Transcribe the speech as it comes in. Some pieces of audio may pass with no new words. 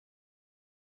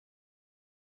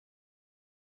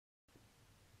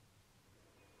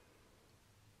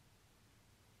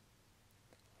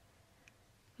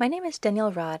My name is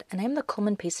Danielle Raad, and I am the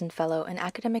Cullman Payson Fellow in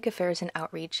Academic Affairs and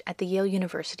Outreach at the Yale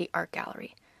University Art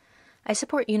Gallery. I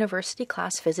support university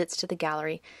class visits to the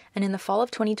gallery, and in the fall of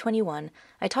 2021,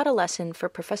 I taught a lesson for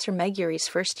Professor Meg Urie's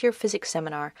first-year physics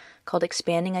seminar called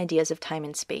Expanding Ideas of Time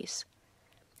and Space.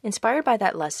 Inspired by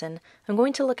that lesson, I'm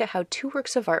going to look at how two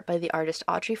works of art by the artist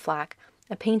Audrey Flack,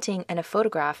 a painting and a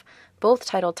photograph, both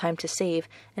titled Time to Save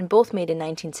and both made in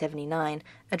 1979,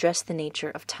 address the nature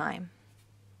of time.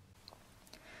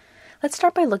 Let's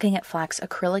start by looking at Flack's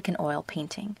acrylic and oil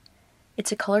painting.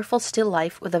 It's a colorful still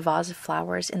life with a vase of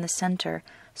flowers in the center,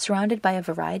 surrounded by a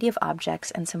variety of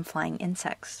objects and some flying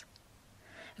insects.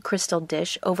 A crystal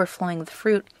dish overflowing with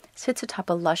fruit sits atop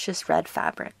a luscious red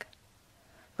fabric.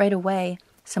 Right away,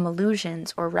 some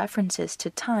allusions or references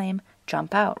to time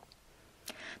jump out.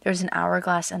 There's an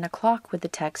hourglass and a clock with the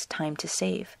text Time to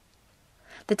Save.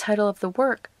 The title of the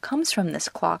work comes from this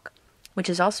clock, which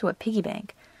is also a piggy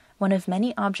bank, one of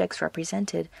many objects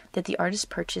represented that the artist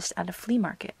purchased at a flea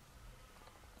market.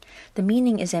 The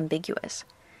meaning is ambiguous.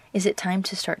 Is it time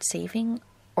to start saving,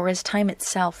 or is time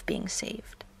itself being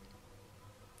saved?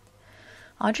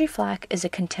 Audrey Flack is a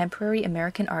contemporary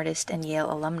American artist and Yale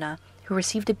alumna who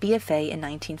received a BFA in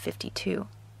 1952.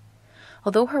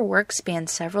 Although her work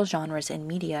spans several genres in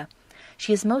media,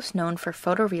 she is most known for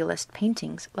photorealist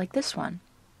paintings like this one.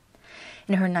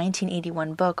 In her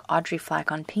 1981 book, Audrey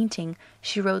Flack on Painting,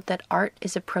 she wrote that art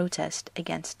is a protest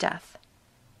against death.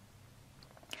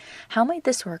 How might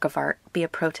this work of art be a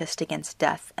protest against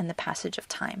death and the passage of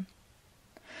time?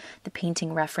 The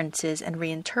painting references and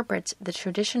reinterprets the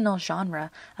traditional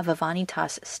genre of a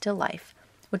vanitas still life,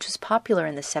 which was popular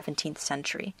in the 17th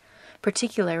century,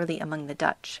 particularly among the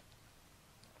Dutch.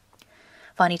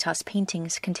 Vanitas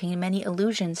paintings contain many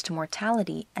allusions to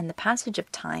mortality and the passage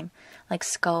of time, like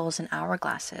skulls and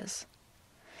hourglasses.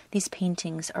 These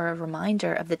paintings are a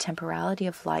reminder of the temporality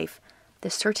of life, the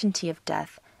certainty of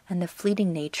death, and the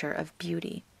fleeting nature of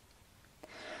beauty.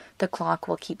 The clock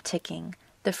will keep ticking,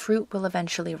 the fruit will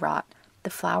eventually rot, the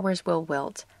flowers will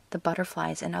wilt, the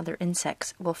butterflies and other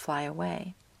insects will fly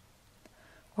away.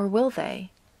 Or will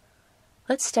they?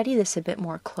 Let's study this a bit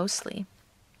more closely.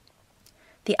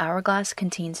 The hourglass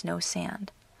contains no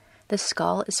sand. The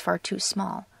skull is far too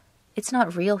small. It's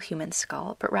not real human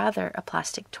skull, but rather a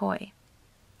plastic toy.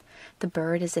 The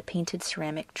bird is a painted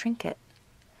ceramic trinket.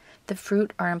 The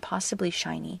fruit are impossibly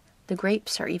shiny. The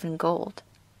grapes are even gold.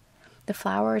 The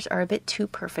flowers are a bit too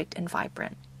perfect and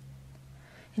vibrant.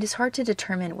 It is hard to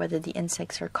determine whether the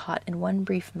insects are caught in one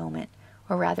brief moment,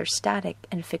 or rather static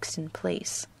and fixed in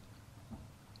place.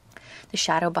 The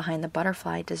shadow behind the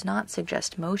butterfly does not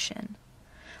suggest motion.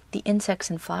 The insects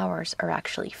and flowers are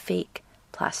actually fake,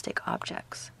 plastic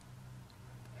objects.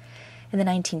 In the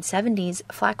 1970s,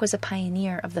 Flack was a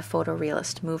pioneer of the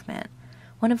photorealist movement,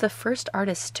 one of the first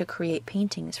artists to create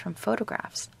paintings from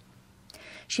photographs.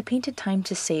 She painted Time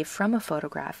to Save from a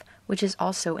photograph, which is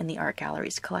also in the art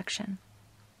gallery's collection.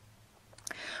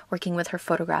 Working with her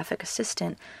photographic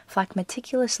assistant, Flack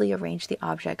meticulously arranged the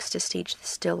objects to stage the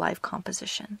still life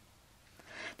composition.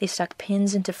 They stuck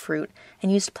pins into fruit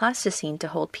and used plasticine to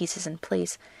hold pieces in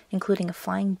place, including a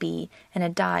flying bee and a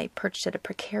die perched at a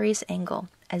precarious angle,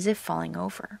 as if falling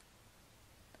over.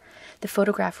 The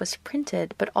photograph was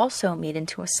printed, but also made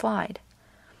into a slide.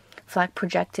 Flack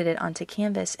projected it onto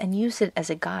canvas and used it as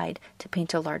a guide to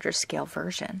paint a larger-scale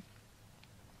version.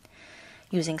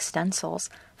 Using stencils,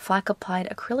 Flack applied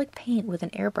acrylic paint with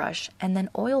an airbrush and then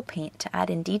oil paint to add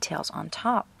in details on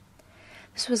top.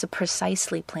 This was a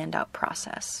precisely planned-out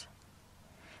process.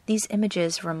 These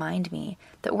images remind me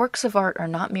that works of art are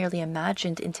not merely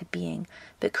imagined into being,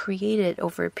 but created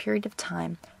over a period of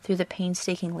time through the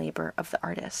painstaking labor of the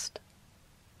artist.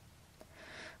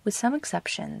 With some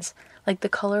exceptions, like the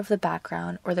color of the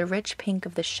background or the rich pink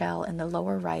of the shell in the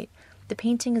lower right, the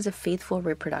painting is a faithful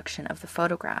reproduction of the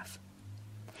photograph.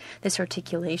 This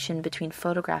articulation between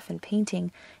photograph and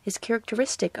painting is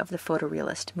characteristic of the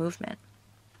photorealist movement.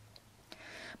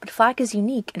 But Flack is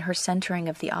unique in her centering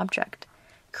of the object,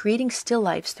 creating still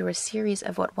lifes through a series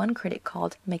of what one critic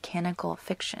called mechanical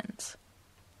fictions.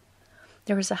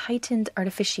 There is a heightened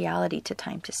artificiality to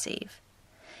Time to Save.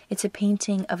 It's a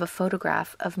painting of a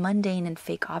photograph of mundane and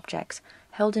fake objects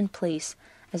held in place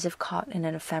as if caught in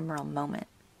an ephemeral moment.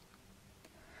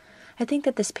 I think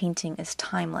that this painting is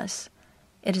timeless.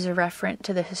 It is a referent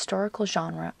to the historical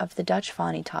genre of the Dutch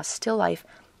vanitas still life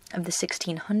of the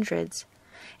 1600s,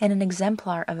 and an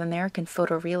exemplar of American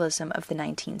photorealism of the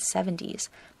 1970s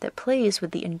that plays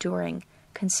with the enduring,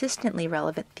 consistently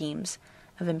relevant themes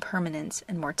of impermanence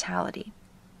and mortality.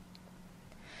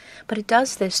 But it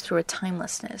does this through a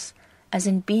timelessness, as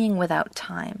in being without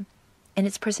time, in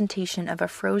its presentation of a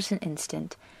frozen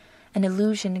instant, an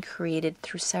illusion created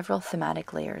through several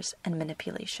thematic layers and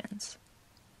manipulations.